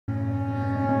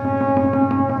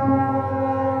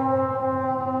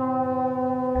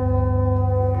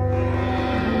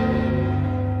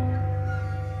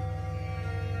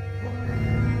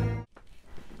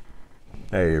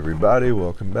Hey everybody,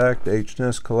 welcome back to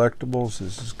HNS Collectibles.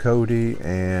 This is Cody,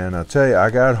 and I'll tell you, I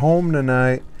got home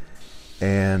tonight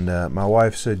and my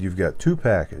wife said you've got 2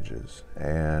 packages,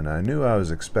 and I knew I was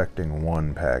expecting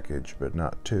 1 package but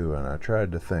not 2, and I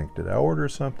tried to think, did I order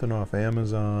something off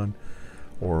Amazon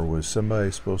or was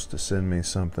somebody supposed to send me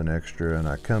something extra? And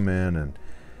I come in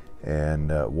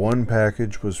and 1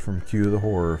 package was from Q the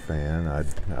Horror Fan.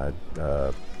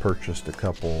 I'd purchased a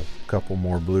couple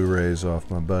more Blu-rays off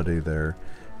my buddy there,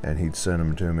 and he'd sent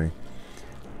them to me,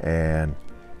 and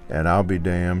I'll be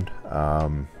damned,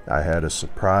 I had a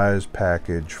surprise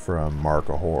package from Marc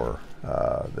Horror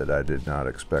that I did not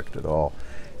expect at all,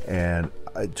 and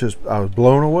I was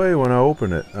blown away when I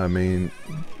opened it. I mean,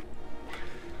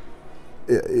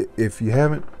 if you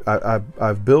haven't,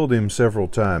 I've billed him several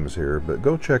times here, but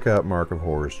go check out Marc of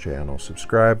Horror's channel,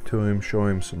 subscribe to him, show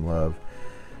him some love.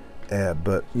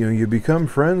 But you know, you become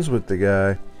friends with the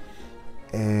guy,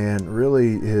 and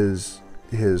really his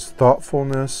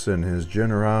thoughtfulness and his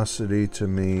generosity to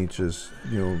me just,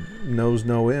 you know, knows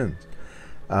no end.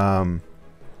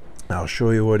 I'll show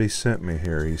you what he sent me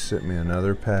here. He sent me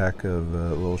another pack of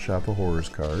Little Shop of Horrors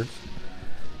cards.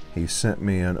 He sent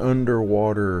me an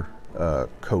underwater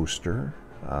coaster.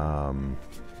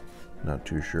 Not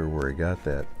too sure where he got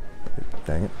that.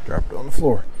 Dang it, dropped it on the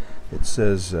floor. It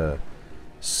says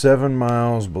 7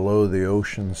 miles below the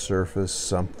ocean surface,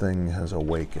 something has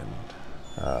awakened.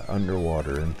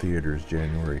 Underwater, in theaters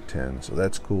January 10. So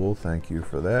that's cool. Thank you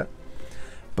for that.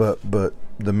 But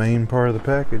the main part of the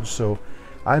package, so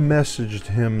I messaged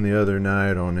him the other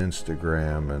night on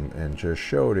Instagram and just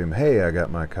showed him, hey, I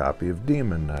got my copy of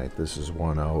Demon Knight. This is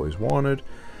one I always wanted,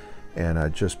 and I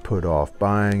just put off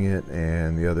buying it,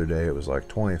 and the other day it was like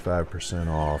 25%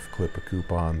 off, clip a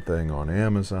coupon thing on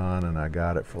Amazon, and I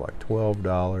got it for like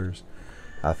 $12.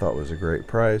 I thought it was a great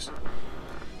price,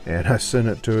 and I sent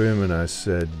it to him and I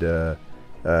said, you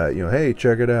know, hey,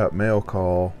 check it out, mail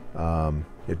call.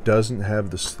 It doesn't have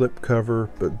the slip cover,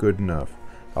 but good enough.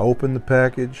 I opened the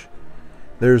package.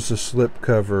 There's a slip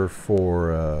cover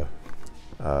for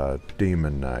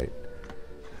Demon Knight.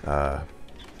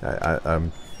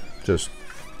 I'm just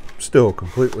still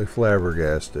completely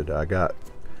flabbergasted. I got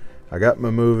my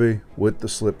movie with the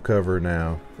slip cover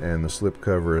now, and the slip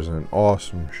cover is in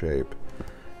awesome shape.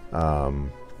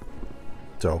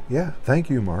 So yeah, thank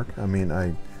you, Marc. I mean,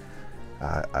 I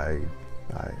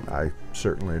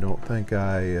certainly don't think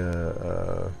I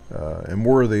am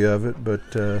worthy of it, but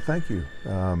thank you.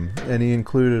 And he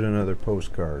included another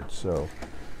postcard, so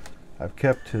I've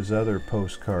kept his other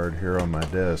postcard here on my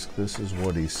desk. This is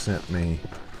what he sent me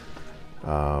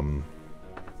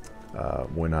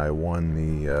when I won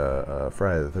the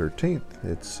Friday the 13th.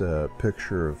 It's a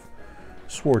picture of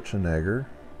Schwarzenegger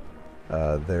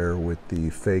there with the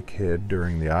fake head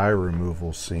during the eye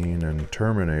removal scene in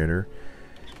Terminator,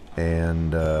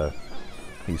 and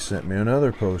he sent me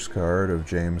another postcard of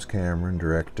James Cameron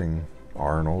directing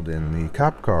Arnold in the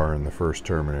cop car in the first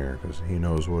Terminator, because he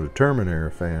knows what a Terminator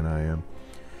fan I am.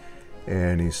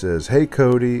 And he says, hey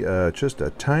Cody, just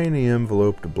a tiny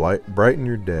envelope to brighten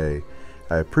your day.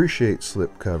 I appreciate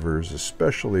slipcovers,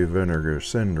 especially Vinegar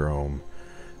Syndrome,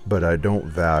 but I don't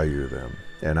value them,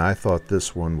 and I thought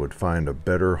this one would find a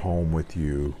better home with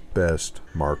you. Best,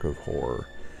 Marc of Horror.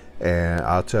 And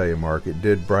I'll tell you, Marc, it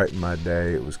did brighten my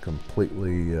day. It was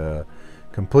completely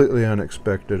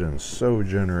unexpected and so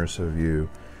generous of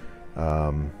you.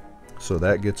 So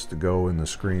that gets to go in the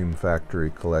Scream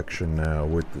Factory collection now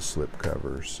with the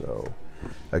slipcovers. So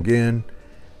again,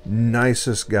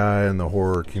 nicest guy in the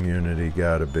horror community,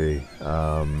 gotta be.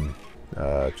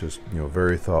 Just, you know,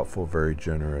 very thoughtful, very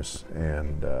generous,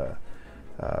 and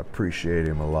appreciate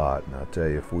him a lot. And I'll tell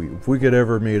you, if we could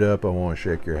ever meet up, I want to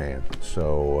shake your hand.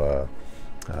 So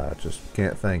just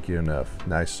can't thank you enough.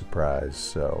 Nice surprise.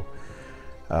 So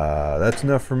that's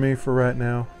enough for me for right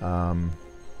now.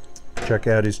 Check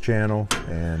out his channel,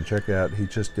 and check out, he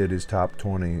just did his top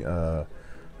 20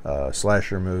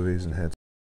 slasher movies and had